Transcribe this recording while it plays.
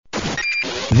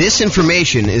This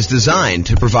information is designed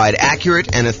to provide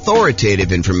accurate and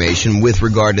authoritative information with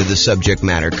regard to the subject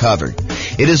matter covered.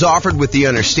 It is offered with the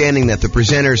understanding that the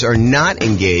presenters are not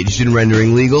engaged in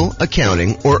rendering legal,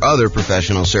 accounting, or other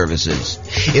professional services.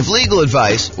 If legal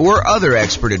advice or other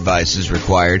expert advice is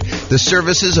required, the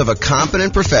services of a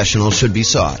competent professional should be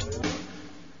sought.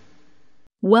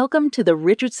 Welcome to the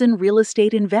Richardson Real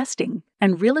Estate Investing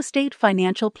and Real Estate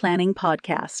Financial Planning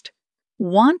Podcast.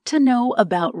 Want to know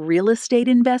about real estate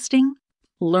investing?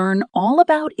 Learn all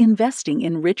about investing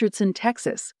in Richardson,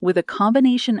 Texas, with a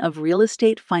combination of real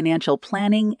estate financial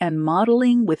planning and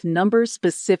modeling with numbers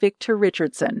specific to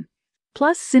Richardson,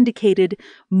 plus syndicated,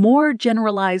 more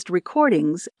generalized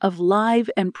recordings of live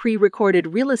and pre-recorded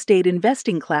real estate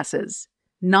investing classes,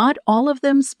 not all of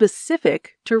them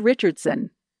specific to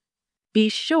Richardson. Be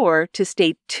sure to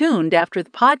stay tuned after the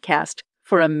podcast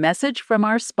for a message from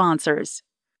our sponsors.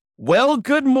 Well,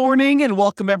 good morning and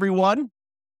welcome, everyone.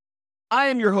 I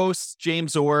am your host,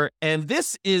 James Orr, and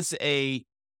this is a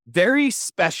very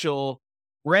special,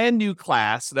 brand new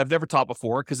class that I've never taught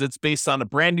before because it's based on a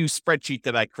brand new spreadsheet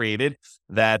that I created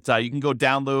that you can go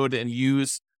download and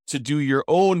use to do your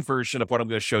own version of what I'm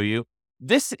going to show you.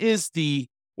 This is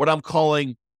what I'm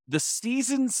calling the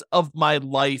Seasons of My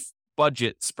Life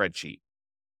budget spreadsheet.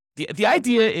 The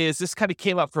idea is this kind of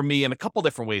came up for me in a couple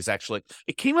different ways, actually.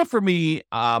 It came up for me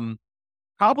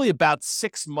probably about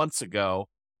 6 months ago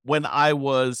when I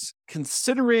was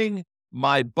considering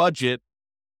my budget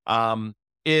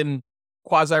in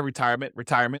quasi-retirement.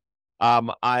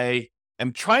 I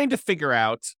am trying to figure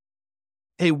out,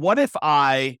 hey, what if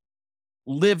I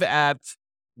live at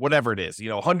whatever it is,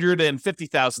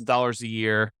 $150,000 a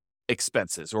year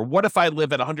expenses, or what if I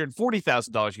live at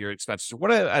 $140,000 a year expenses, or what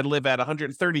if I live at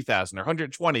 $130,000 or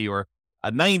 120 or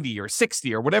a 90 or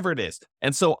 60 or whatever it is.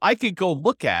 And so I could go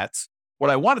look at what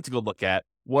I wanted to go look at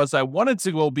was I wanted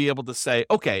to go be able to say,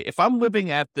 okay, if I'm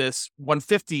living at this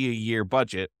 $150 a year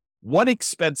budget, what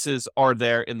expenses are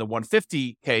there in the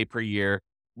 $150K per year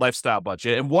lifestyle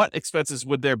budget, and what expenses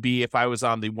would there be if I was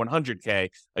on the $100K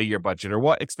a year budget, or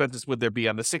what expenses would there be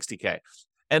on the $60K?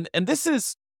 And this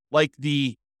is like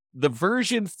the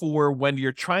version for when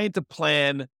you're trying to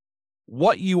plan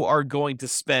what you are going to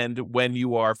spend when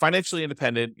you are financially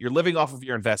independent, you're living off of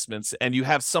your investments, and you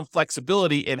have some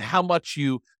flexibility in how much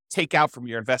you take out from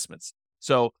your investments.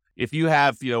 So if you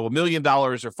have, $1 million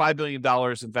or $5 million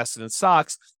invested in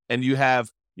stocks, and you have,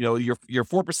 your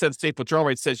 4% safe withdrawal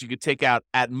rate says you could take out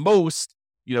at most,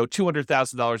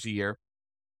 $200,000 a year.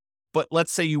 But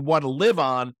let's say you want to live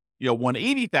on,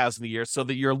 $180,000 a year, so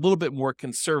that you're a little bit more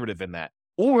conservative in that.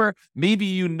 Or maybe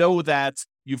you know that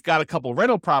you've got a couple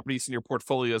rental properties in your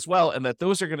portfolio as well, and that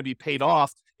those are going to be paid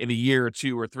off in a year or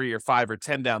 2 or 3 or 5 or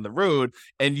 10 down the road.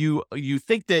 And you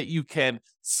think that you can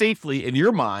safely, in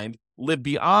your mind, live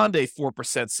beyond a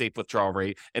 4% safe withdrawal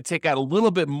rate and take out a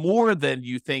little bit more than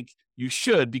you think you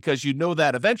should, because you know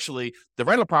that eventually the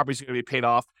rental properties are going to be paid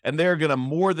off, and they're going to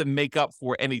more than make up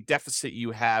for any deficit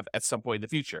you have at some point in the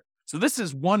future. So this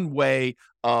is one way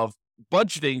of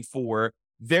budgeting for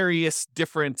various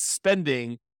different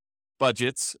spending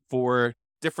budgets for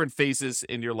different phases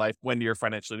in your life when you're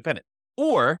financially independent.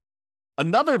 Or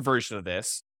another version of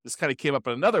this kind of came up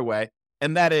in another way,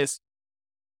 and that is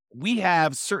we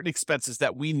have certain expenses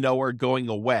that we know are going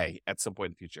away at some point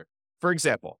in the future. For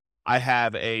example, I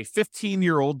have a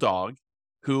 15-year-old dog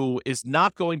who is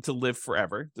not going to live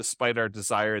forever, despite our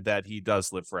desire that he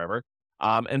does live forever.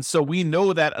 And so we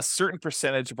know that a certain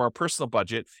percentage of our personal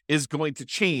budget is going to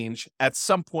change at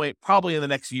some point, probably in the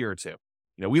next year or two.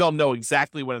 We don't know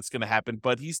exactly when it's going to happen,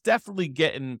 but he's definitely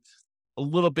getting a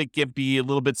little bit gimpy, a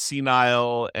little bit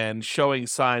senile, and showing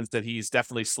signs that he's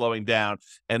definitely slowing down.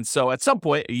 And so at some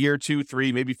point, a year, 2,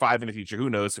 3, maybe 5 in the future, who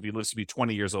knows if he lives to be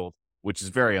 20 years old, which is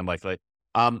very unlikely.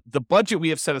 The budget we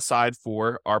have set aside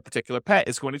for our particular pet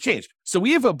is going to change. So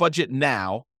we have a budget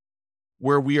now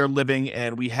where we are living,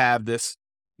 and we have this,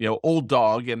 old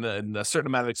dog and a certain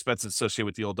amount of expenses associated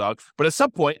with the old dog. But at some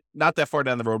point, not that far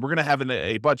down the road, we're going to have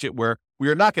a budget where we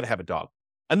are not going to have a dog.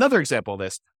 Another example of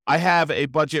this, I have a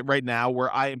budget right now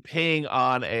where I am paying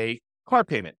on a car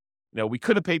payment. We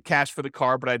could have paid cash for the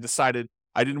car, but I decided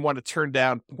I didn't want to turn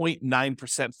down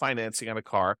 0.9% financing on a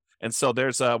car. And so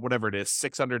there's whatever it is,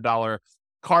 $600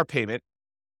 car payment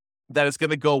that is going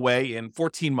to go away in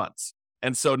 14 months.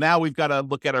 And so now we've got to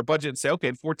look at our budget and say, okay,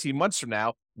 in 14 months from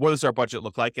now, what does our budget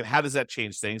look like? And how does that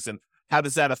change things? And how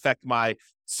does that affect my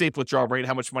safe withdrawal rate?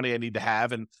 How much money I need to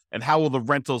have? And how will the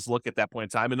rentals look at that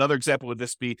point in time? Another example would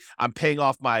this be, I'm paying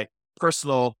off my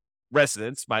personal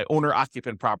residence, my owner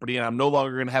occupant property, and I'm no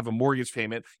longer going to have a mortgage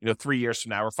payment, 3 years from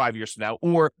now or 5 years from now,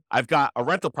 or I've got a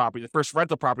rental property. The first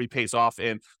rental property pays off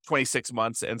in 26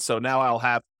 months. And so now I'll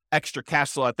have extra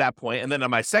cash flow at that point. And then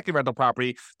on my second rental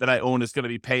property that I own is going to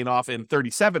be paying off in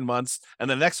 37 months. And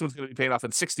the next one's going to be paying off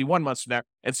in 61 months from now.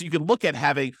 And so you can look at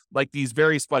having like these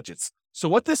various budgets. So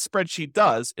what this spreadsheet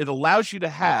does, it allows you to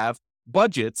have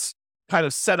budgets kind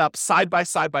of set up side by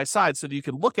side so that you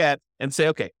can look at and say,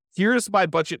 okay, here's my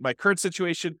budget, my current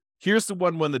situation. Here's the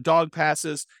one when the dog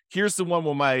passes. Here's the one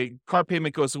when my car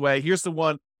payment goes away. Here's the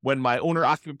one when my owner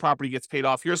occupant property gets paid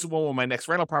off. Here's the one where my next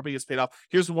rental property gets paid off.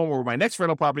 Here's the one where my next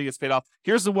rental property gets paid off.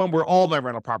 Here's the one where all my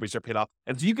rental properties are paid off.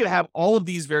 And so you can have all of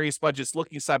these various budgets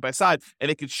looking side by side,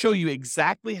 and it can show you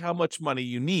exactly how much money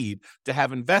you need to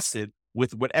have invested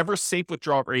with whatever safe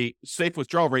withdrawal rate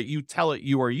you tell it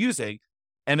you are using.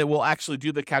 And it will actually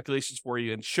do the calculations for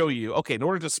you and show you, okay, in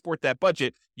order to support that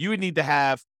budget, you would need to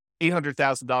have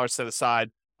 $800,000 set aside,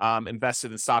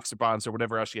 invested in stocks or bonds or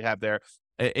whatever else you have there,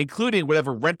 including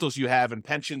whatever rentals you have and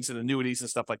pensions and annuities and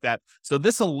stuff like that. So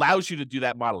this allows you to do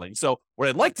that modeling. So what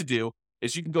I'd like to do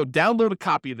is you can go download a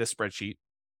copy of this spreadsheet.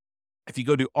 If you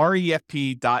go to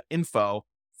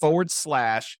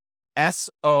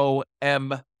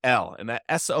refp.info/SOML, and that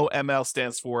SOML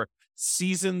stands for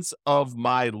Seasons of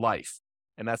My Life.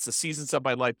 And that's the Seasons of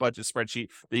My Life budget spreadsheet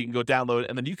that you can go download.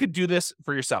 And then you can do this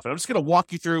for yourself. And I'm just going to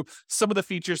walk you through some of the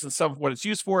features and some of what it's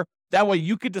used for. That way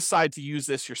you could decide to use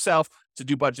this yourself to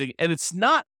do budgeting. And it's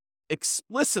not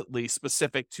explicitly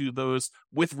specific to those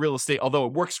with real estate, although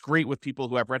it works great with people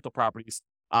who have rental properties.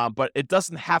 But it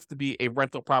doesn't have to be a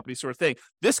rental property sort of thing.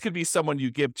 This could be someone you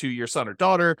give to your son or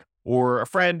daughter or a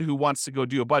friend who wants to go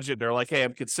do a budget. They're like, hey,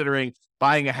 I'm considering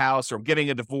buying a house, or I'm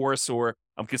getting a divorce, or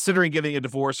I'm considering getting a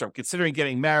divorce, or I'm considering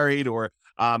getting married, or,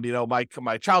 my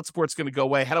child support's going to go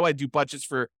away. How do I do budgets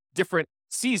for different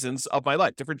seasons of my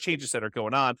life, different changes that are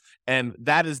going on? And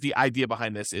that is the idea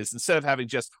behind this, is instead of having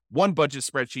just one budget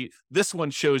spreadsheet, this one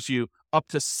shows you up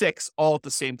to 6 all at the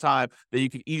same time that you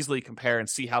can easily compare and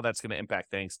see how that's going to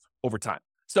impact things over time.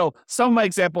 So some of my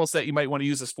examples that you might want to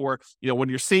use this for, when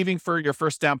you're saving for your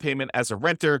first down payment as a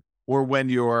renter, or when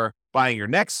you're buying your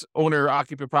next owner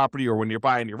occupant property, or when you're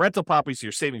buying your rental property, so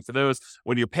you're saving for those.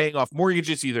 When you're paying off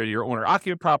mortgages, either your owner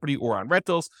occupant property or on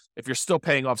rentals, if you're still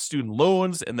paying off student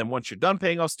loans, and then once you're done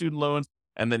paying off student loans,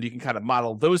 and then you can kind of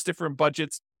model those different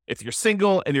budgets. If you're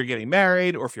single and you're getting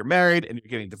married, or if you're married and you're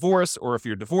getting divorced, or if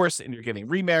you're divorced and you're getting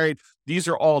remarried, these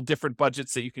are all different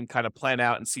budgets that you can kind of plan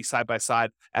out and see side by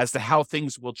side as to how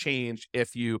things will change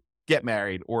if you get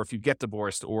married, or if you get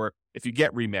divorced, or if you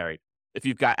get remarried. If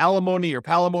you've got alimony or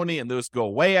palimony and those go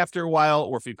away after a while,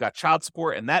 or if you've got child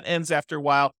support and that ends after a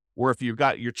while, or if you've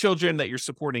got your children that you're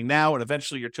supporting now and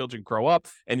eventually your children grow up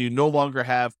and you no longer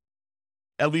have,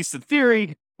 at least in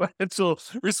theory, financial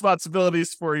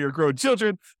responsibilities for your grown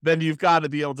children, then you've got to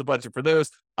be able to budget for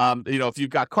those. If you've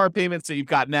got car payments that you've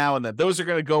got now and that those are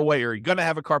going to go away, or you're going to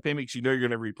have a car payment because you're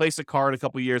going to replace a car in a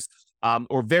couple of years,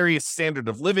 or various standard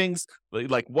of livings,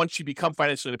 like once you become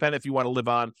financially independent, if you want to live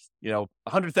on,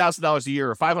 $100,000 a year,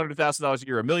 or $500,000 a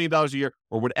year, or $1 million a year,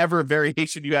 or whatever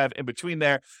variation you have in between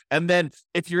there. And then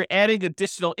if you're adding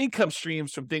additional income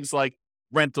streams from things like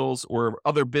rentals or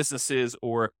other businesses,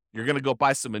 or you're going to go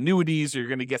buy some annuities, or you're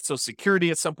going to get Social Security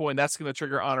at some point, that's going to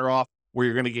trigger on or off, where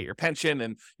you're going to get your pension.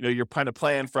 And, you're kind of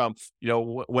plan from,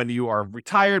 when you are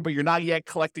retired, but you're not yet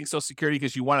collecting Social Security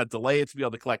because you want to delay it to be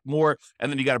able to collect more. And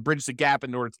then you got to bridge the gap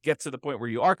in order to get to the point where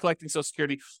you are collecting Social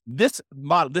Security. This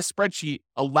spreadsheet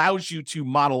allows you to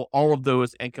model all of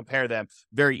those and compare them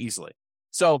very easily.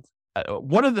 So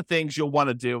one of the things you'll want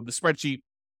to do, the spreadsheet,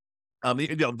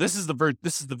 this is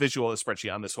the visual of the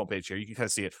spreadsheet on this homepage here. You can kind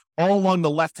of see it all along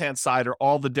the left-hand side are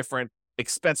all the different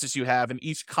expenses you have, and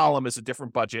each column is a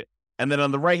different budget. And then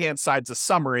on the right-hand side is a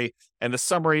summary, and the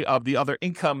summary of the other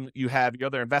income you have, your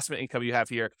other investment income you have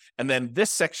here. And then this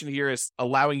section here is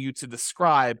allowing you to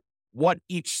describe what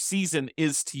each season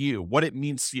is to you, what it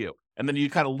means to you. And then you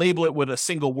kind of label it with a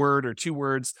single word or 2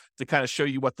 words to kind of show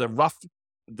you what the rough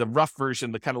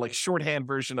version, the kind of like shorthand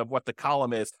version of what the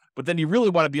column is. But then you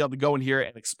really want to be able to go in here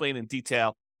and explain in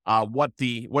detail what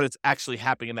is actually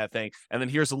happening in that thing. And then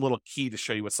here's a little key to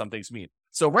show you what some things mean.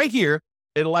 So right here,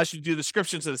 it allows you to do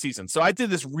descriptions of the season. So I did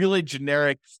this really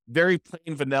generic, very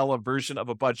plain vanilla version of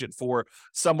a budget for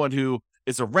someone who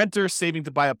is a renter saving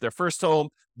to buy up their first home.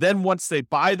 Then once they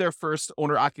buy their first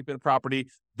owner occupant property,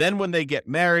 then when they get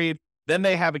married, then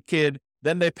they have a kid,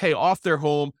 then they pay off their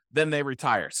home, then they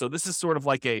retire. So this is sort of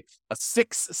like a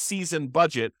 6-season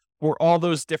budget for all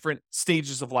those different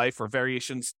stages of life or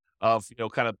variations of,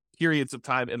 kind of periods of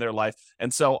time in their life.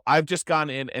 And so I've just gone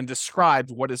in and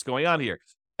described what is going on here.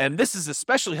 And this is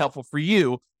especially helpful for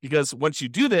you because once you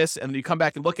do this and you come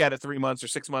back and look at it 3 months or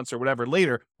 6 months or whatever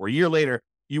later, or a year later,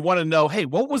 you want to know, hey,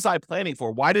 what was I planning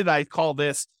for? Why did I call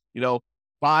this,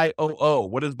 buy OO?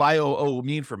 What does buy OO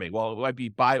mean for me? Well, it might be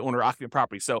buy owner occupant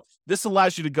property. So this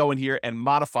allows you to go in here and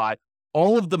modify.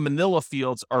 All of the manila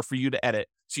fields are for you to edit.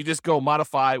 So you just go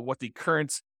modify what the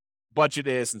current budget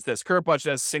is. And says current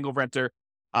budget as single renter,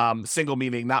 single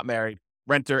meaning not married,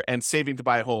 renter, and saving to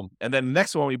buy a home. And then the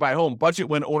next one, we buy a home, budget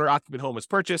when owner occupant home is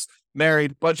purchased,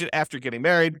 married, budget after getting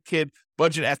married, kid,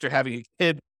 budget after having a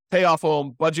kid, pay off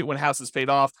home, budget when house is paid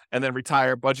off, and then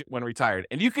retire, budget when retired.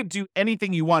 And you can do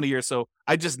anything you want here. So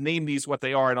I just named these what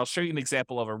they are, and I'll show you an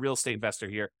example of a real estate investor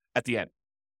here at the end.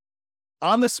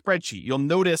 On the spreadsheet, you'll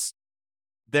notice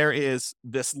there is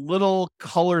this little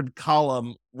colored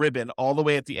column ribbon all the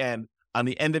way at the end, on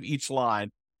the end of each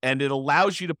line, and it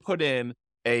allows you to put in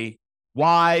a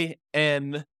Y,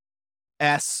 N,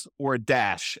 S, or a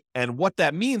dash. And what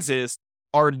that means is,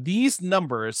 are these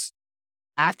numbers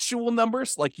actual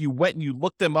numbers? Like you went and you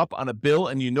looked them up on a bill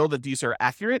and you know that these are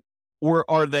accurate? Or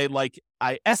are they like,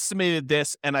 I estimated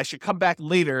this and I should come back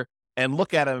later and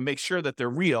look at them and make sure that they're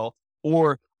real?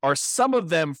 Or are some of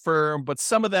them firm, but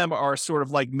some of them are sort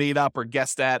of like made up or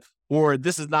guessed at, or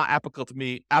this is not applicable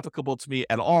to me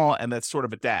at all, and that's sort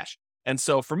of a dash. And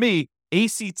so for me,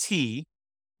 ACT,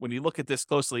 when you look at this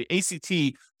closely,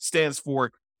 ACT stands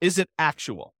for, is it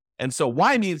actual? And so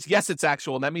Y means, yes, it's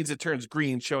actual. And that means it turns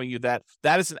green, showing you that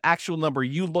that is an actual number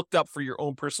you looked up for your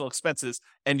own personal expenses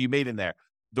and you made in there.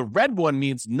 The red one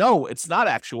means, no, it's not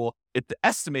actual. It's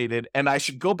estimated. And I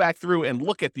should go back through and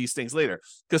look at these things later.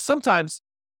 Because sometimes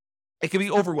it can be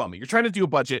overwhelming. You're trying to do a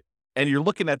budget and you're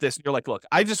looking at this and you're like, look,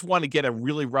 I just want to get a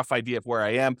really rough idea of where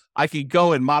I am. I could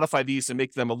go and modify these and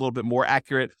make them a little bit more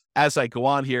accurate as I go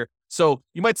on here. So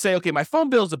you might say, okay, my phone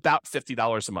bill is about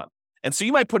 $50 a month. And so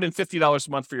you might put in $50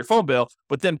 a month for your phone bill,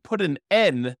 but then put an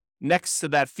N next to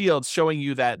that field showing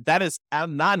you that that is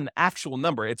not an actual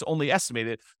number. It's only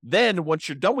estimated. Then once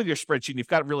you're done with your spreadsheet and you've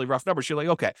got really rough numbers, you're like,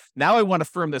 okay, now I want to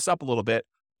firm this up a little bit.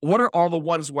 What are all the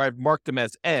ones where I've marked them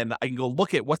as N? I can go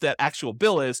look at what that actual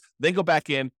bill is, then go back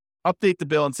in, update the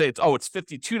bill and say it's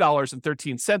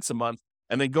 $52.13 a month.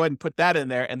 And then go ahead and put that in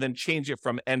there and then change it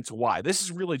from N to Y. This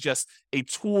is really just a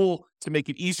tool to make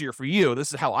it easier for you.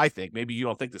 This is how I think. Maybe you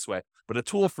don't think this way, but a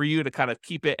tool for you to kind of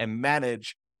keep it and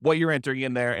manage what you're entering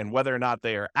in there and whether or not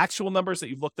they are actual numbers that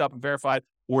you've looked up and verified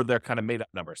or they're kind of made up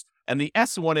numbers. And the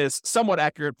S one is somewhat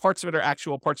accurate. Parts of it are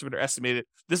actual, parts of it are estimated.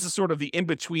 This is sort of the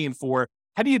in-between for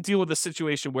how do you deal with a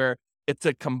situation where it's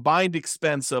a combined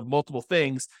expense of multiple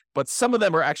things, but some of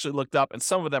them are actually looked up and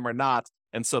some of them are not.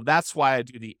 And so that's why I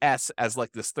do the S as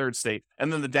like this third state.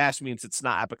 And then the dash means it's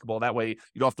not applicable. That way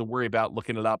you don't have to worry about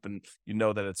looking it up and you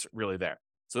know that it's really there.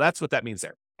 So that's what that means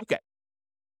there. Okay.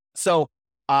 So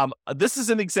this is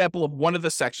an example of one of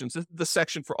the sections. This is the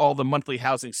section for all the monthly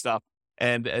housing stuff.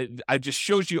 And I just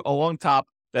showed you along top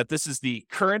that this is the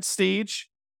current stage,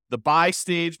 the buy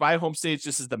stage, buy a home stage.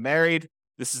 This is the married.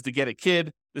 This is to get a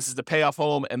kid. This is the pay off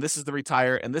home. And this is the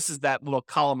retire. And this is that little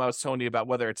column I was telling you about,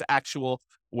 whether it's actual,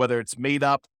 whether it's made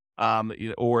up,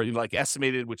 or like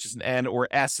estimated, which is an N, or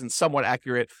S and somewhat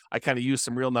accurate. I kind of use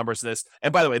some real numbers in this.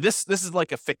 And by the way, this is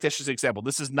like a fictitious example.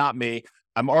 This is not me.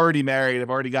 I'm already married. I've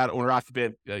already got owner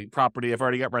occupant property. I've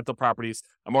already got rental properties.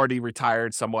 I'm already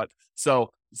retired somewhat.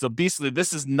 So basically,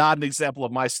 this is not an example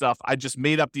of my stuff. I just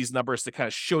made up these numbers to kind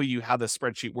of show you how the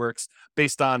spreadsheet works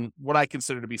based on what I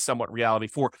consider to be somewhat reality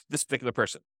for this particular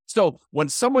person. So when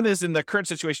someone is in the current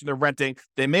situation, they're renting,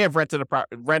 they may have rented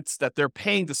rents that they're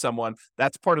paying to someone.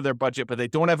 That's part of their budget, but they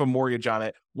don't have a mortgage on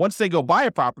it. Once they go buy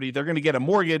a property, they're going to get a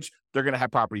mortgage. They're going to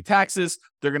have property taxes.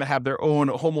 They're going to have their own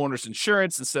homeowner's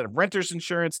insurance instead of renter's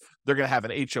insurance. They're going to have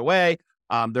an HOA.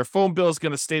 Their phone bill is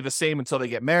going to stay the same until they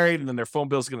get married, and then their phone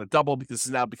bill is going to double because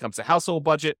it now becomes a household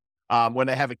budget. When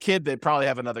they have a kid, they probably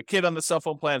have another kid on the cell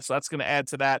phone plan, so that's going to add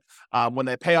to that. When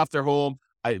they pay off their home,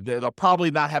 they'll probably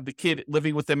not have the kid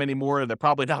living with them anymore. They're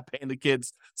probably not paying the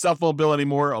kid's cell phone bill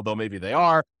anymore, although maybe they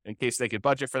are, in case they could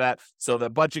budget for that. So the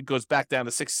budget goes back down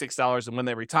to $66, and when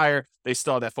they retire, they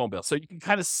still have that phone bill. So you can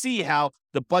kind of see how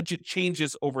the budget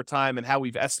changes over time and how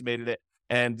we've estimated it.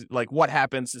 And like what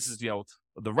happens, this is,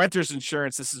 the renter's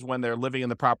insurance, this is when they're living in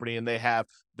the property and they have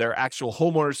their actual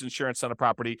homeowner's insurance on a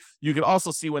property. You can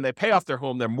also see when they pay off their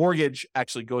home, their mortgage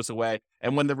actually goes away.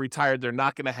 And when they're retired, they're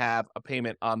not going to have a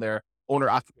payment on their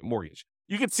owner-occupant mortgage.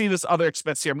 You can see this other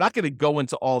expense here. I'm not going to go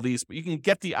into all these, but you can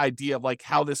get the idea of like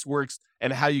how this works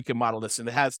and how you can model this. And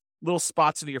it has little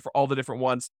spots in here for all the different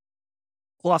ones.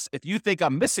 Plus, if you think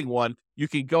I'm missing one, you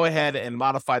can go ahead and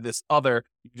modify this other.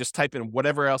 You can just type in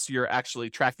whatever else you're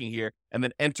actually tracking here and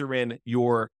then enter in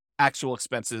your actual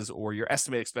expenses or your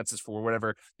estimated expenses for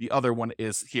whatever the other one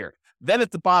is here. Then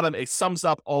at the bottom, it sums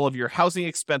up all of your housing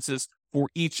expenses for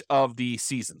each of the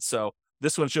seasons. So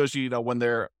this one shows you, when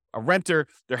they're a renter,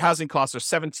 their housing costs are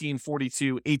 $17,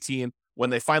 $42, $18. When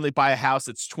they finally buy a house,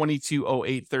 it's $22,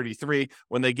 $08, $33.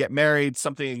 When they get married,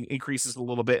 something increases a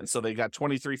little bit, and so they got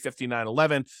 $23, $59,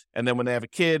 $11. And then when they have a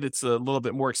kid, it's a little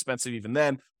bit more expensive even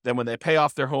then. Then when they pay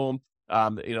off their home,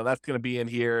 that's going to be in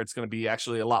here. It's going to be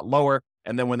actually a lot lower.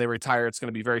 And then when they retire, it's going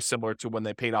to be very similar to when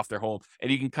they paid off their home. And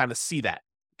you can kind of see that.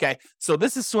 Okay. So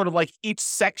this is sort of like each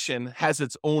section has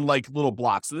its own like little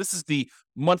block. So this is the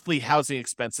monthly housing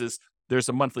expenses. There's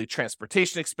a monthly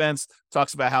transportation expense,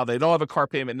 talks about how they don't have a car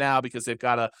payment now because they've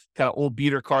got a kind of old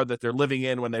beater car that they're living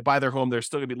in. When they buy their home, they're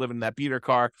still going to be living in that beater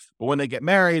car. But when they get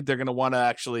married, they're going to want to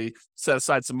actually set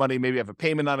aside some money, maybe have a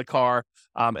payment on a car.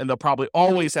 And they'll probably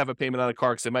always have a payment on a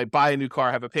car because they might buy a new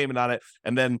car, have a payment on it.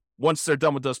 And then once they're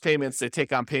done with those payments, they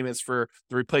take on payments for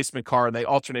the replacement car and they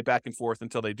alternate back and forth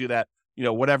until they do that.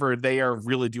 Whatever they are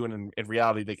really doing in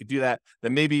reality, they could do that.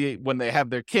 Then maybe when they have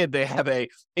their kid, they have a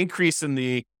increase in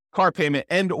the car payment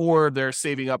and or they're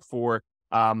saving up for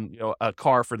a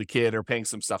car for the kid or paying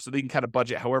some stuff. So they can kind of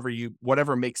budget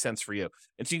whatever makes sense for you.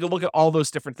 And so you can look at all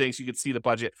those different things. You can see the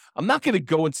budget. I'm not going to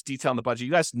go into detail on the budget.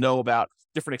 You guys know about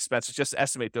different expenses, just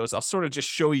estimate those. I'll sort of just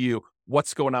show you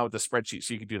what's going on with the spreadsheet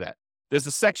so you can do that. There's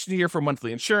a section here for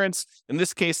monthly insurance. In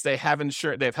this case, they have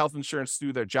health insurance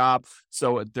through their job.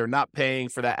 So they're not paying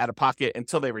for that out of pocket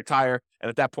until they retire. And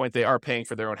at that point, they are paying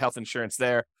for their own health insurance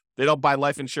there. They don't buy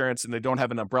life insurance and they don't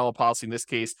have an umbrella policy in this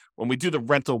case. When we do the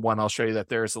rental one, I'll show you that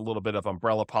there's a little bit of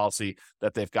umbrella policy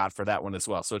that they've got for that one as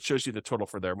well. So it shows you the total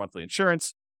for their monthly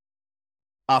insurance.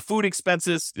 Food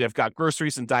expenses, they've got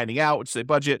groceries and dining out, which they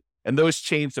budget. And those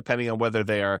change depending on whether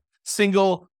they are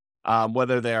single,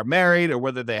 whether they are married, or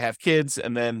whether they have kids.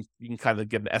 And then you can kind of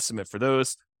get an estimate for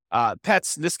those.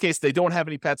 Pets, in this case, they don't have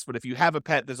any pets, but if you have a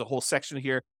pet, there's a whole section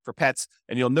here for pets.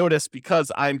 And you'll notice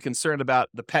because I'm concerned about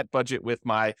the pet budget with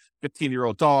my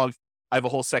 15-year-old dog, I have a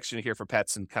whole section here for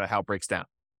pets and kind of how it breaks down.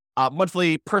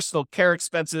 Monthly personal care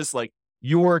expenses like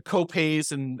your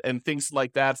copays and things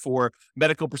like that for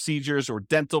medical procedures or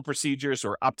dental procedures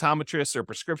or optometrists or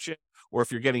prescription, or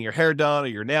if you're getting your hair done or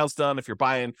your nails done, if you're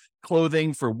buying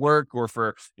clothing for work or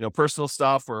for personal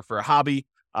stuff or for a hobby.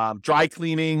 Dry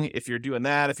cleaning, if you're doing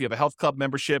that, if you have a health club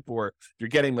membership or if you're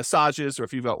getting massages or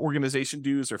if you've got organization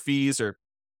dues or fees or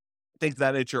things of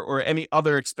that nature, or any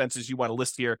other expenses you want to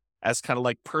list here as kind of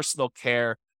like personal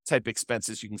care type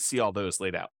expenses, you can see all those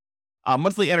laid out.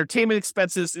 Monthly entertainment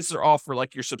expenses, these are all for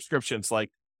like your subscriptions like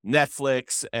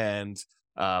Netflix and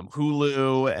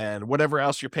Hulu and whatever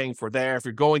else you're paying for there. If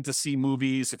you're going to see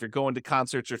movies, if you're going to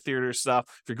concerts or theater stuff,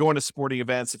 if you're going to sporting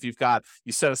events, if you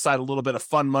set aside a little bit of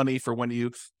fun money for when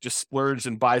you just splurge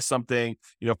and buy something,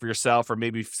 for yourself or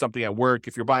maybe something at work,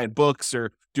 if you're buying books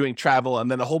or doing travel,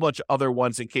 and then a whole bunch of other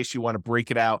ones in case you want to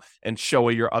break it out and show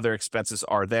where your other expenses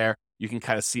are there. You can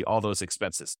kind of see all those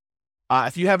expenses.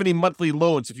 If you have any monthly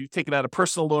loans, if you've taken out a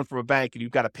personal loan from a bank and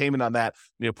you've got a payment on that,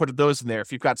 put those in there.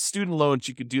 If you've got student loans,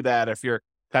 you could do that. If you're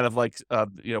kind of like,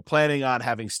 planning on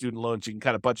having student loans, you can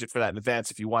kind of budget for that in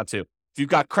advance if you want to. If you've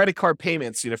got credit card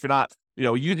payments, if you're not,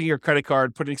 using your credit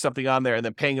card, putting something on there and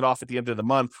then paying it off at the end of the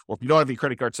month, or if you don't have any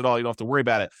credit cards at all, you don't have to worry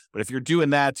about it. But if you're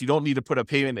doing that, you don't need to put a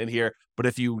payment in here. But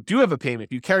if you do have a payment,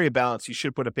 if you carry a balance, you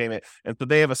should put a payment. And so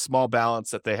they have a small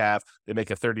balance that they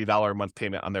make a $30 a month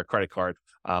payment on their credit card.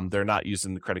 They're not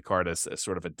using the credit card as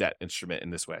sort of a debt instrument in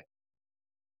this way.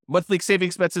 Monthly saving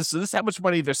expenses. So this is how much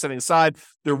money they're setting aside.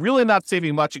 They're really not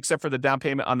saving much except for the down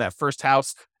payment on that first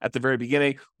house at the very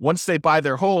beginning. Once they buy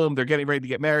their home, they're getting ready to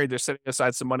get married. They're setting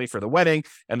aside some money for the wedding,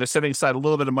 and they're setting aside a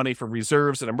little bit of money for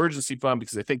reserves and emergency fund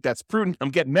because they think that's prudent. I'm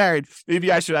getting married.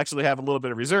 Maybe I should actually have a little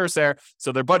bit of reserves there.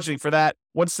 So they're budgeting for that.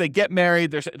 Once they get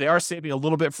married, they are saving a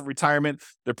little bit for retirement.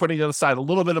 They're putting aside a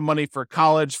little bit of money for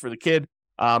college for the kid.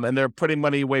 And they're putting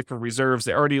money away for reserves.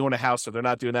 They already own a house, so they're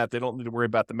not doing that. They don't need to worry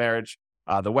about the marriage,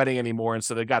 the wedding anymore. And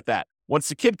so they got that. Once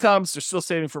the kid comes, they're still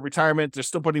saving for retirement. They're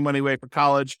still putting money away for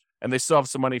college, and they still have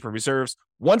some money for reserves.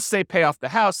 Once they pay off the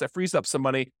house, that frees up some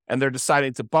money, and they're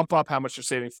deciding to bump up how much they're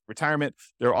saving for retirement.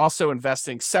 They're also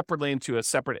investing separately into a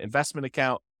separate investment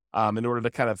account in order to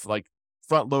kind of like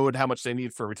front load how much they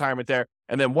need for retirement there.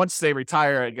 And then once they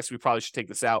retire, I guess we probably should take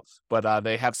this out, but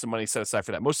they have some money set aside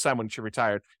for that. Most of the time when you're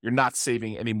retired, you're not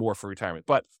saving any more for retirement.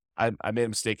 But I made a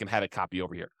mistake and had a copy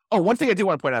over here. Oh, one thing I do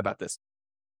want to point out about this.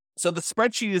 So the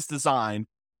spreadsheet is designed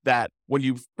that when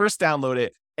you first download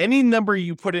it, any number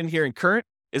you put in here in current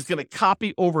is going to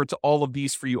copy over to all of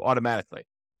these for you automatically.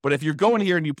 But if you're going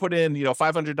here and you put in,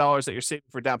 $500 that you're saving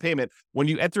for down payment, when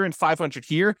you enter in 500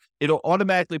 here, it'll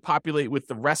automatically populate with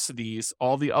the rest of these,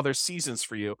 all the other seasons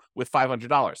for you with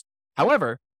 $500.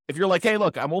 However, if you're like, hey,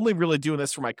 look, I'm only really doing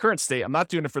this for my current state, I'm not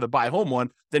doing it for the buy home one,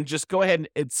 then just go ahead and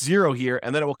it's 0 here,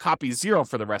 and then it will copy 0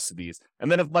 for the rest of these.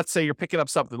 And then if, let's say you're picking up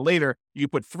something later, you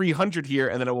put 300 here,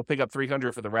 and then it will pick up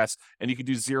 300 for the rest, and you can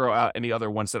do 0 out any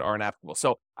other ones that aren't applicable.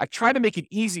 So I try to make it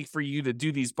easy for you to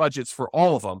do these budgets for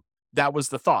all of them. That was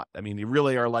the thought. I mean, you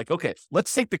really are like, okay,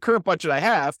 let's take the current budget I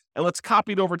have and let's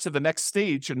copy it over to the next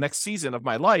stage or next season of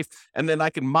my life. And then I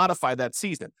can modify that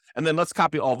season. And then let's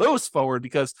copy all those forward,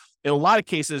 because in a lot of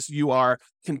cases, you are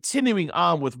continuing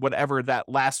on with whatever that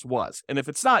last was. And if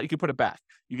it's not, you can put it back.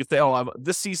 You can say, oh,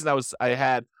 this season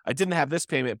I didn't have this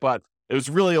payment, but it was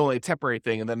really only a temporary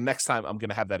thing. And then next time I'm going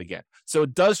to have that again. So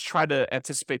it does try to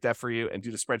anticipate that for you and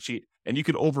do the spreadsheet, and you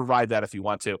can override that if you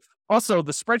want to. Also,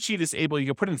 the spreadsheet is able, you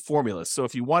can put in formulas. So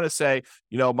if you want to say,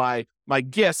 my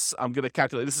gifts, I'm going to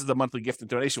calculate, this is the monthly gift and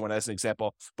donation one as an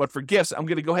example. But for gifts, I'm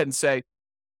going to go ahead and say,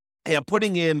 hey, I'm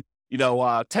putting in,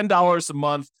 $10 a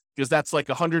month, because that's like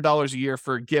 $100 a year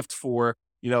for a gift for,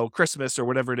 Christmas or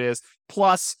whatever it is.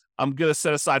 Plus, I'm going to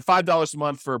set aside $5 a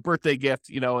month for a birthday gift,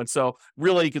 and so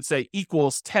really you could say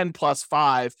equals 10 plus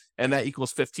 5, and that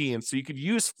equals 15. So you could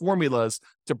use formulas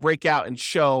to break out and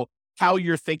show how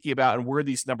you're thinking about and where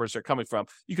these numbers are coming from.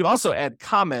 You can also add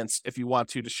comments if you want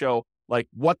to show like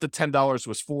what the $10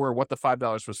 was for, what the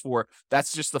 $5 was for.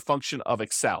 That's just the function of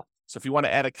Excel. So if you want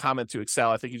to add a comment to Excel,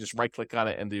 I think you just right click on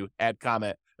it and do add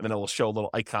comment, and then it will show a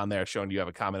little icon there showing you have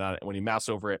a comment on it. And when you mouse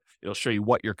over it, it'll show you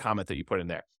what your comment that you put in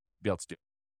there be able to do.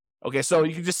 Okay, so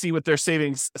you can just see what they're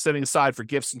setting aside for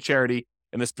gifts and charity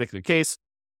in this particular case.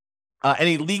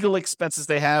 Any legal expenses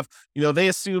they have, they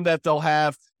assume that they'll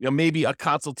have, maybe a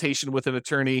consultation with an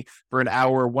attorney for an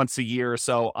hour once a year or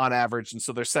so on average. And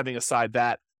so they're setting aside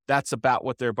that. That's about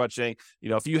what they're budgeting.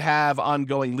 If you have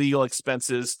ongoing legal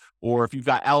expenses, or if you've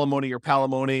got alimony or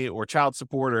palimony or child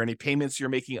support, or any payments you're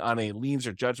making on any liens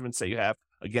or judgments that you have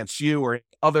against you, or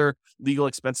other legal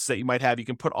expenses that you might have, you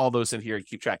can put all those in here and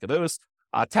keep track of those.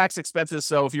 Tax expenses.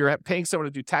 So if you're paying someone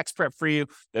to do tax prep for you,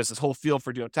 there's this whole field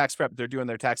for doing tax prep. They're doing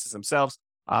their taxes themselves.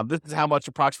 This is how much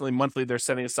approximately monthly they're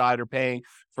setting aside or paying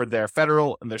for their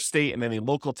federal and their state and any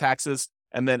local taxes.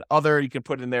 And then other, you can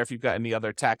put in there if you've got any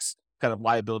other tax kind of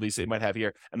liabilities that you might have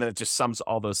here. And then it just sums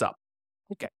all those up.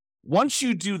 Okay. Once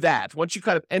you do that, once you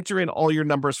kind of enter in all your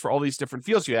numbers for all these different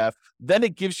fields you have, then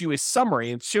it gives you a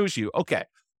summary and shows you, okay,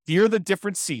 here are the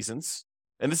different seasons.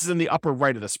 And this is in the upper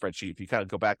right of the spreadsheet. If you kind of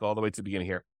go back all the way to the beginning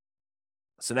here.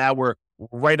 So now we're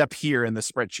right up here in the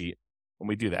spreadsheet when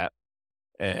we do that.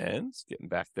 And it's getting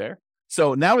back there.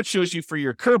 So now it shows you for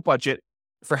your current budget.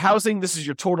 For housing, this is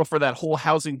your total for that whole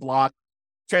housing block.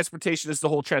 Transportation is the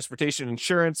whole transportation,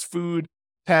 insurance, food,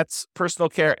 pets, personal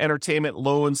care, entertainment,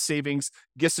 loans, savings,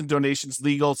 gifts and donations,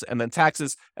 legals, and then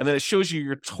taxes. And then it shows you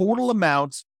your total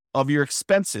amount of your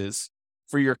expenses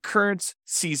for your current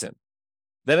season.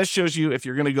 Then it shows you if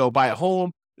you're going to go buy a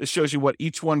home, it shows you what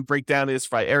each one breakdown is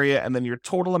by area, and then your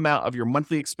total amount of your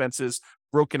monthly expenses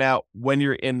broken out when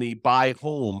you're in the buy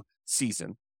home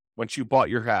season, once you bought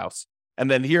your house. And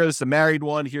then here's the married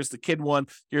one, here's the kid one,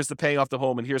 here's the paying off the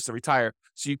home, and here's the retire.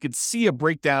 So you can see a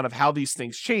breakdown of how these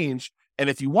things change. And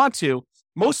if you want to,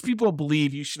 most people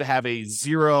believe you should have a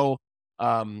 0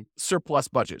 surplus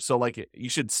budget. So like you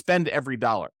should spend every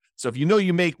dollar. So if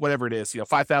you make whatever it is,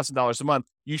 $5,000 a month,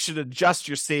 you should adjust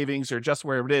your savings or adjust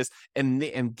wherever it is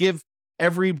and give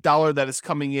every dollar that is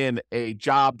coming in a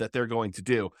job that they're going to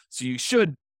do. So you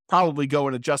should probably go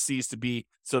and adjust these to be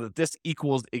so that this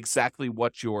equals exactly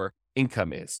what your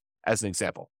income is, as an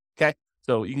example. Okay.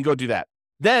 So you can go do that.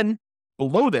 Then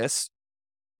below this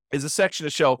is a section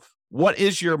to show what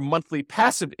is your monthly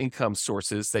passive income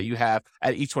sources that you have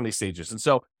at each one of these stages. And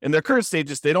so in their current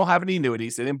stages, they don't have any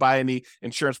annuities. They didn't buy any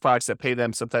insurance products that pay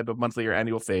them some type of monthly or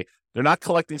annual fee. They're not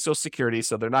collecting Social Security,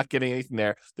 so they're not getting anything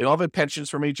there. They don't have any pensions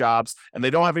from any jobs, and they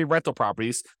don't have any rental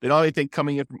properties. They don't have anything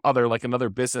coming in from like another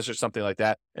business or something like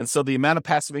that. And so the amount of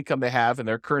passive income they have in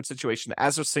their current situation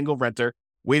as a single renter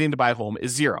waiting to buy a home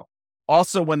is 0.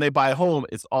 Also, when they buy a home,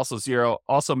 it's also 0.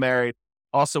 Also married.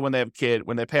 Also, when they have a kid,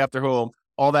 when they pay off their home,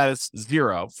 all that is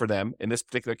 0 for them in this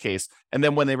particular case. And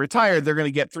then when they retire, they're going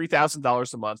to get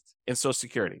 $3,000 a month in Social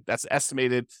Security. That's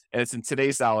estimated, and it's in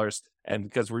today's dollars. And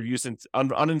because we're using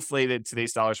uninflated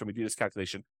today's dollars when we do this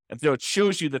calculation. And so it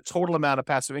shows you the total amount of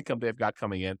passive income they've got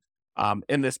coming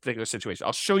in this particular situation.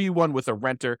 I'll show you one with a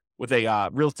renter, with a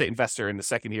real estate investor in a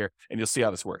second here, and you'll see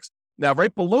how this works. Now,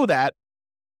 right below that,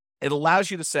 it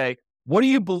allows you to say, what do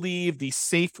you believe the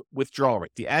safe withdrawal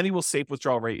rate, the annual safe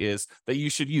withdrawal rate is that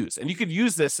you should use? And you could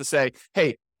use this to say,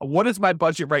 hey, what is my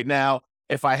budget right now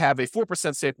if I have a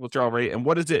 4% safe withdrawal rate? And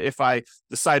what is it if I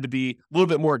decide to be a little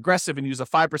bit more aggressive and use a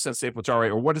 5% safe withdrawal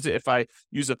rate? Or what is it if I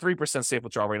use a 3% safe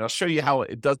withdrawal rate? And I'll show you how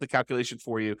it does the calculation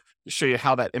for you to show you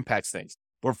how that impacts things.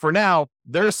 But for now,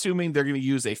 they're assuming they're going to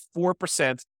use a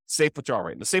 4% safe withdrawal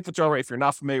rate. And the safe withdrawal rate, if you're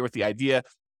not familiar with the idea,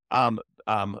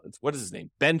 what is his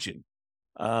name? Benjamin.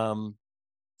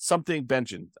 Something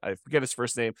Benjamin. I forget his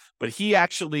first name, but he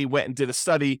actually went and did a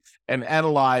study and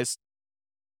analyzed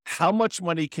how much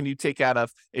money can you take out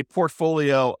of a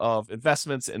portfolio of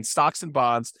investments in stocks and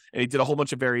bonds. And he did a whole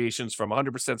bunch of variations from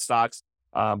 100% stocks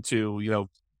to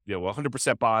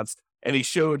 100% bonds. And he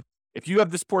showed if you have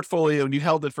this portfolio and you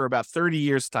held it for about 30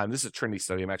 years time, this is a Trinity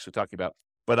study I'm actually talking about,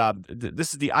 but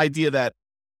this is the idea that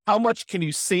how much can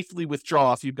you safely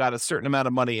withdraw if you've got a certain amount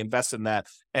of money invested in that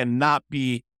and not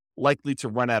be likely to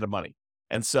run out of money.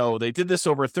 And so they did this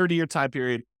over a 30-year time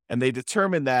period, and they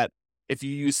determined that if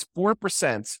you use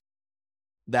 4%,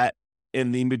 that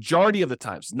in the majority of the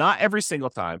times, not every single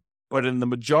time, but in the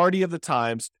majority of the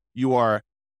times, you are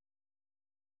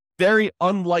very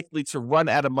unlikely to run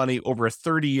out of money over a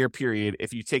 30-year period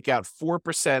if you take out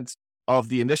 4% of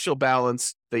the initial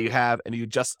balance that you have and you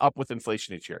adjust up with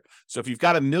inflation each year. So if you've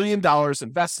got $1 million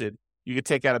invested, you could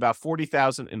take out about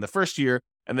 $40,000 in the first year,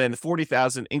 and then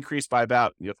 $40,000 increased by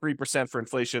about 3% for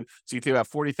inflation. So you think about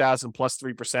 $40,000 plus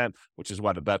 3%, which is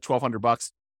what, about $1,200. So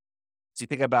you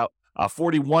think about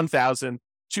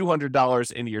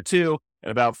 $41,200 in year two,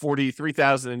 and about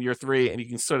 $43,000 in year three, and you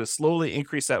can sort of slowly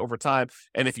increase that over time.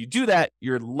 And if you do that,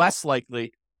 you're less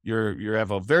likely, you have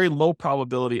a very low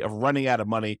probability of running out of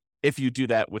money if you do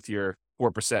that with your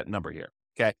 4% number here.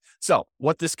 Okay. So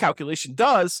what this calculation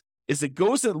does is it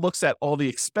goes and looks at all the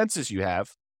expenses you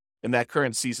have in that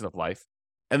current season of life,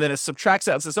 and then it subtracts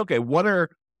out and says, okay, what are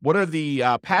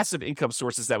the passive income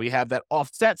sources that we have that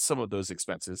offset some of those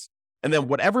expenses? And then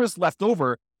whatever is left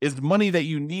over is money that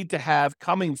you need to have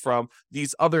coming from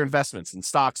these other investments in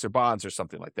stocks or bonds or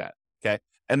something like that. Okay.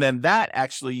 And then that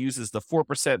actually uses the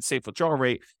 4% safe withdrawal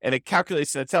rate, and it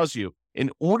calculates and it tells you in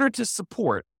order to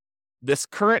support this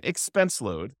current expense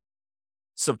load,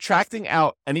 subtracting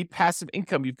out any passive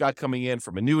income you've got coming in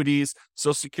from annuities,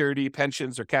 Social Security,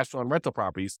 pensions, or cash flow on rental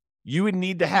properties, you would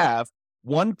need to have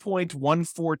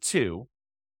 $1.142, a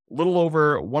little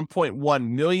over $1.1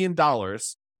 million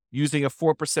using a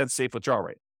 4% safe withdrawal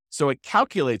rate. So it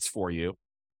calculates for you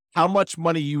how much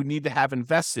money you need to have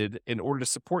invested in order to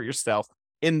support yourself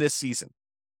in this season.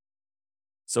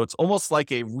 So it's almost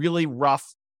like a really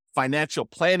rough financial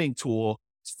planning tool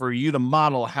for you to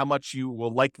model how much you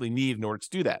will likely need in order to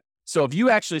do that. So if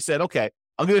you actually said, okay,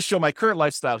 I'm going to show my current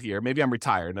lifestyle here. Maybe I'm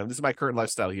retired. Now, this is my current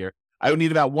lifestyle here. I would need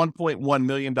about $1.1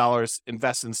 million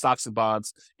invested in stocks and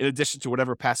bonds in addition to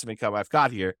whatever passive income I've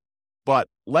got here. But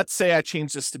let's say I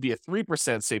change this to be a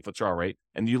 3% safe withdrawal rate,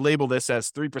 and you label this as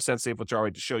 3% safe withdrawal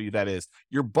rate to show you that is.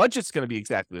 Your budget's going to be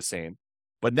exactly the same.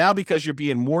 But now because you're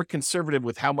being more conservative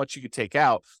with how much you could take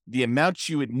out, the amount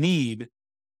you would need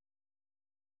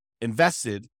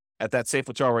invested at that safe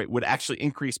withdrawal rate would actually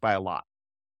increase by a lot.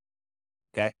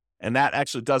 Okay. And that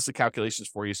actually does the calculations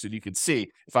for you. So you can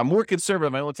see if I'm more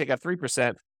conservative, I only take out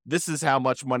 3%, this is how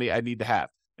much money I need to have.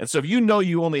 And so if you know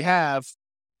you only have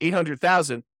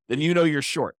 800,000, then you know you're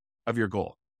short of your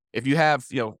goal. If you have,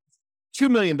 $2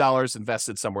 million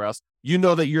invested somewhere else, you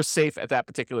know that you're safe at that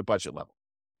particular budget level.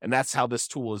 And that's how this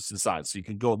tool is designed. So you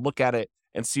can go and look at it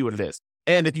and see what it is.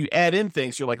 And if you add in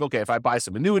things, you're like, okay, if I buy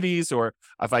some annuities or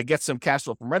if I get some cash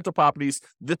flow from rental properties,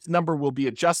 this number will be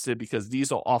adjusted because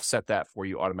these will offset that for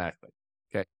you automatically.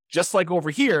 Okay. Just like over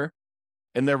here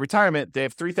in their retirement, they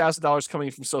have $3,000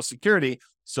 coming from Social Security.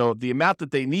 So the amount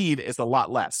that they need is a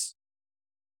lot less.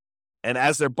 And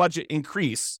as their budget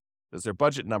increase, as their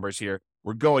budget numbers here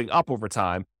were going up over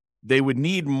time, they would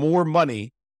need more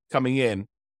money coming in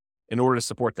order to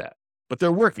support that. But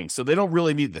they're working, so they don't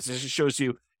really need this. It just shows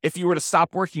you if you were to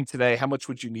stop working today, how much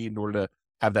would you need in order to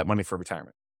have that money for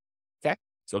retirement? Okay,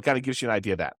 so it kind of gives you an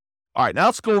idea of that. All right, now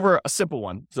let's go over a simple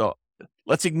one. So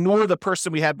let's ignore the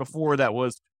person we had before that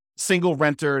was single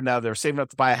renter. Now they're saving up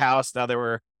to buy a house. Now they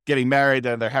were getting married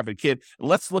and they're having a kid. And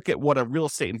let's look at what a real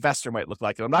estate investor might look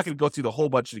like. And I'm not going to go through the whole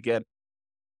budget again,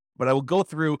 but I will go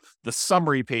through the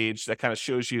summary page that kind of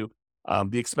shows you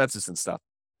the expenses and stuff.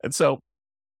 And so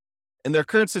in their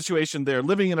current situation, they're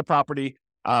living in a property,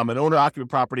 an owner-occupant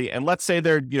property, and let's say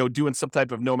they're doing some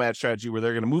type of nomad strategy where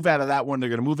they're going to move out of that one, they're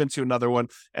going to move into another one,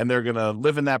 and they're going to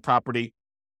live in that property,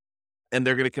 and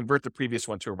they're going to convert the previous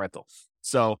one to a rental.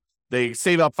 So They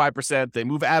save up 5%, they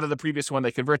move out of the previous one,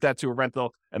 they convert that to a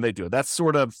rental, and they do it. That's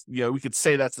sort of, we could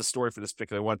say that's the story for this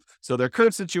particular one. So their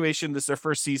current situation, this is their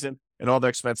first season and all their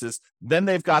expenses. Then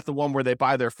they've got the one where they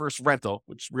buy their first rental,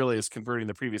 which really is converting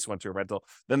the previous one to a rental.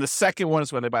 Then the second one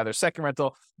is when they buy their second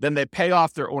rental. Then they pay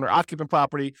off their owner-occupant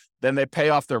property. Then they pay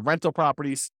off their rental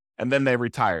properties, and then they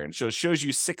retire. And so it shows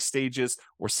you 6 stages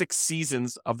or 6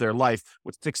 seasons of their life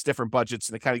with 6 different budgets,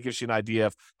 and it kind of gives you an idea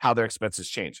of how their expenses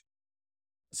change.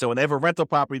 So when they have a rental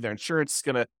property, their insurance is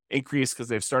going to increase because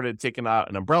they've started taking out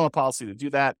an umbrella policy to do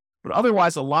that. But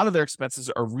otherwise, a lot of their expenses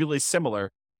are really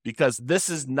similar because this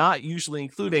is not usually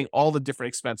including all the different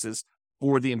expenses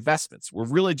for the investments. We're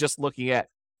really just looking at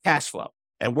cash flow.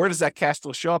 And where does that cash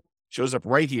flow show up? It shows up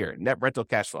right here, net rental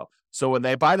cash flow. So when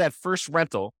they buy that first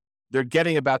rental, they're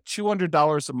getting about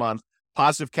 $200 a month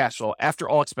positive cash flow after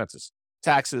all expenses,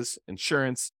 taxes,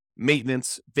 insurance,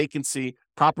 maintenance, vacancy,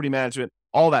 property management,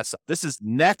 all that stuff. This is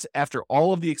net after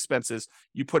all of the expenses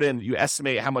you put in. You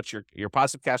estimate how much your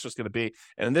positive cash flow is going to be.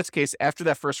 And in this case, after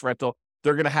that first rental,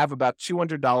 they're going to have about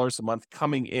 $200 a month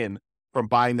coming in from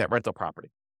buying that rental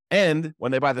property. And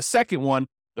when they buy the second one,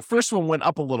 the first one went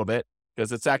up a little bit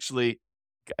because it's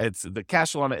the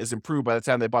cash flow on it is improved by the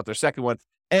time they bought their second one.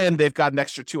 And they've got an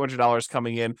extra $200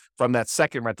 coming in from that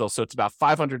second rental. So it's about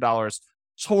 $500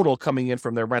 total coming in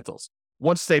from their rentals.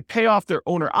 Once they pay off their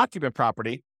owner-occupant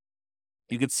property,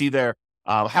 you can see their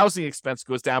housing expense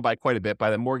goes down by quite a bit by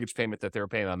the mortgage payment that they were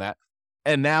paying on that.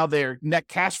 And now their net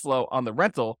cash flow on the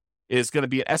rental is going to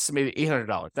be an estimated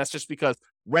 $800. That's just because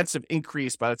rents have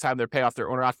increased by the time they pay off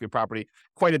their owner-occupant property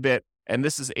quite a bit. And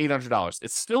this is $800.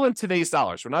 It's still in today's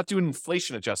dollars. We're not doing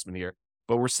inflation adjustment here,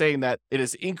 but we're saying that it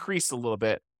has increased a little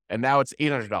bit. And now it's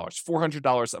 $800,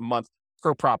 $400 a month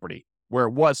per property, where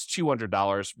it was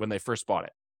 $200 when they first bought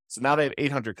it. So now they have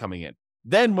 $800 coming in.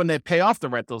 Then when they pay off the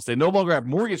rentals, they no longer have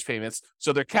mortgage payments.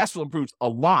 So their cash flow improves a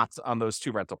lot on those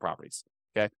 2 rental properties.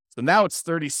 Okay. So now it's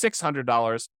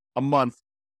 $3,600 a month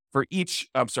for each,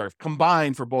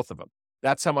 combined for both of them.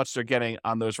 That's how much they're getting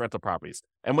on those rental properties.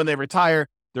 And when they retire,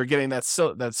 they're getting that same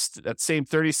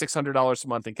 $3,600 a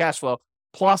month in cash flow,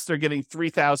 plus they're getting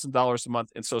 $3,000 a month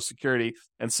in Social Security.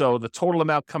 And so the total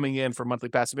amount coming in for monthly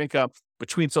passive income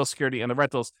between Social Security and the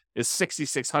rentals is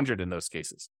 $6,600 in those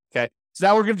cases. Okay. So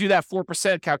now we're going to do that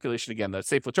 4% calculation again, the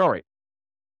safe withdrawal rate.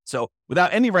 So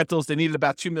without any rentals, they needed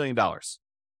about $2 million.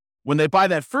 When they buy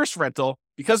that first rental,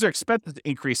 because their expenses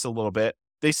increase a little bit,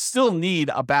 they still need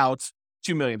about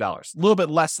 $2 million, a little bit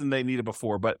less than they needed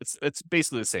before, but it's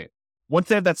basically the same. Once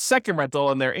they have that second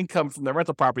rental and their income from their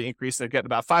rental property increase, they're getting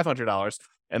about $500,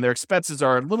 and their expenses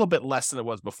are a little bit less than it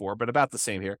was before, but about the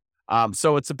same here.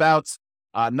 So it's about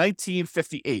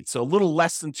 $1,958, so a little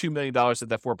less than $2 million at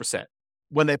that 4%.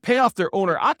 When they pay off their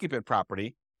owner-occupant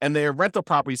property and their rental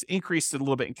properties increased a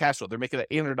little bit in cash flow, they're making that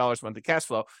 $800 a month in cash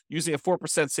flow using a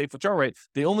 4% safe withdrawal rate.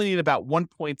 They only need about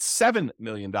 $1.7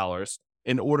 million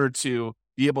in order to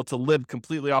be able to live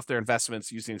completely off their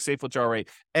investments using a safe withdrawal rate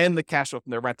and the cash flow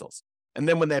from their rentals. And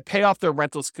then when they pay off their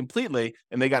rentals completely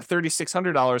and they got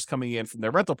 $3,600 coming in from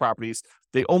their rental properties,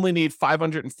 they only need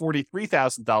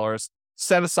 $543,000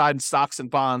 set aside in stocks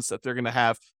and bonds that they're going to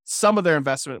have some of their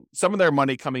investment, some of their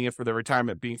money coming in for their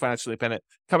retirement, being financially independent,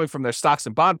 coming from their stocks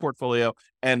and bond portfolio,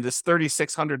 and this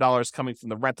 $3,600 coming from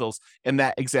the rentals in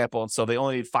that example. And so they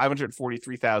only need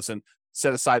 $543,000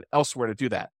 set aside elsewhere to do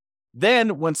that.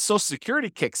 Then when Social Security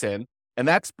kicks in, and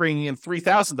that's bringing in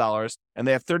 $3,000, and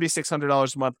they have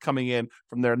 $3,600 a month coming in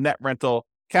from their net rental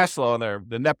cash flow on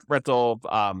the net rental,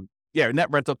 net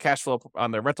rental cash flow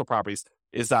on their rental properties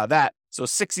is that. So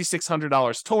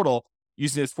 $6,600 total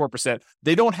using this 4%.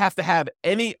 They don't have to have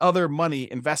any other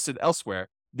money invested elsewhere.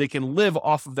 They can live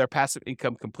off of their passive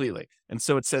income completely. And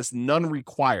so it says none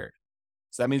required.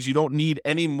 So that means you don't need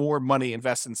any more money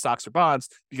invested in stocks or bonds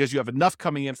because you have enough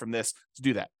coming in from this to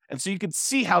do that. And so you can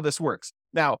see how this works.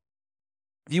 Now,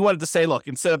 if you wanted to say, look,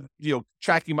 instead of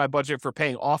tracking my budget for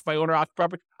paying off my owner-occupied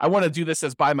property, I want to do this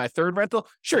as buy my third rental.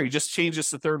 Sure, you just change this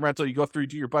to third rental. You go through,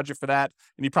 do your budget for that,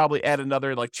 and you probably add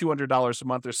another like $200 a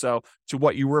month or so to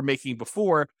what you were making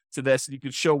before to this, and you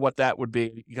can show what that would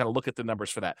be. You got to look at the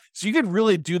numbers for that. So you could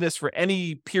really do this for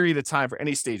any period of time, for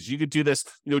any stage. You could do this,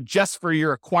 just for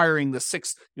your acquiring the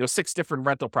six different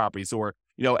rental properties, or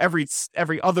every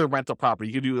other rental property.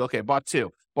 You could do, okay, bought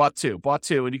two,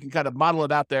 and you can kind of model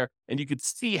it out there, and you could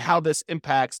see how this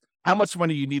impacts how much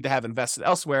money you need to have invested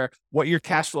elsewhere, what your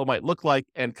cash flow might look like,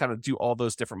 and kind of do all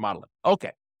those different modeling.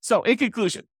 Okay, so in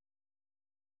conclusion,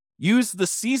 use the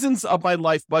Seasons of My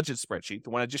Life budget spreadsheet, the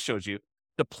one I just showed you,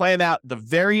 to plan out the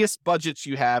various budgets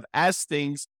you have as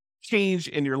things change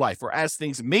in your life, or as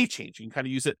things may change. You can kind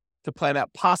of use it to plan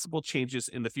out possible changes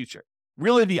in the future.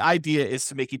 really the idea is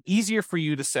to make it easier for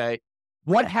you to say,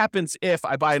 what happens if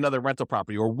I buy another rental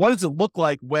property? Or what does it look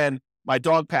like when my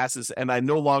dog passes and I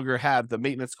no longer have the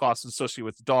maintenance costs associated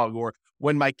with the dog? Or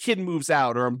when my kid moves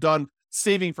out, or I'm done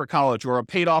saving for college, or I'm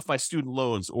paid off my student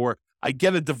loans, or I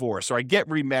get a divorce, or I get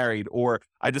remarried, or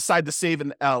I decide to save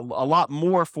a lot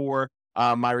more for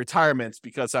my retirement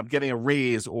because I'm getting a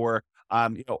raise, or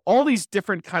all these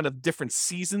different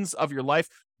seasons of your life.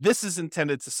 This is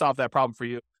intended to solve that problem for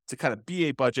you, to kind of be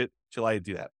a budget to allow you to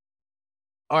do that.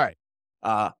 All right.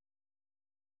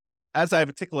 As I have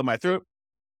a tickle in my throat,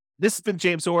 this has been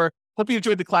James Orr. Hope you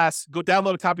enjoyed the class. Go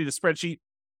download a copy of the spreadsheet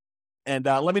and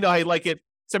let me know how you like it.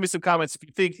 Send me some comments if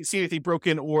you see anything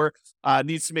broken or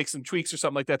needs to make some tweaks or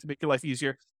something like that to make your life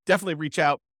easier. Definitely reach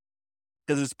out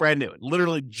because it's brand new.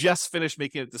 Literally just finished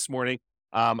making it this morning.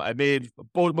 I made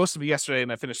most of it yesterday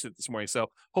and I finished it this morning. So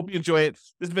hope you enjoy it.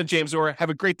 This has been James Orr. Have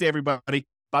a great day, everybody.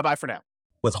 Bye-bye for now.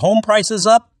 With home prices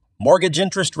up, mortgage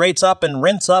interest rates up, and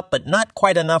rents up, but not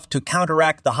quite enough to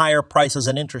counteract the higher prices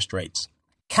and interest rates.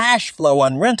 Cash flow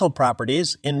on rental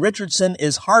properties in Richardson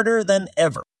is harder than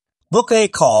ever. Book a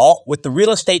call with the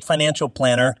Real Estate Financial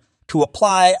Planner to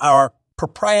apply our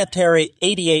proprietary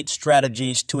 88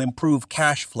 strategies to improve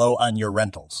cash flow on your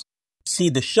rentals. See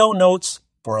the show notes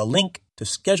for a link to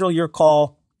schedule your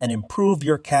call and improve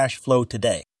your cash flow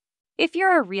today. If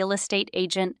you're a real estate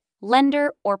agent,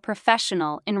 lender, or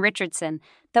professional in Richardson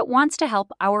that wants to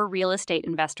help our real estate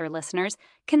investor listeners,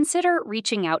 consider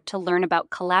reaching out to learn about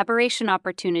collaboration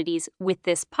opportunities with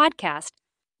this podcast.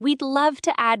 We'd love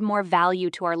to add more value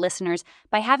to our listeners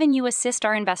by having you assist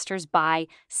our investors buy,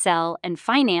 sell, and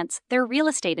finance their real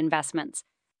estate investments.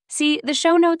 See the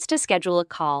show notes to schedule a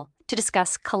call to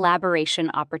discuss collaboration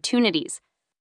opportunities.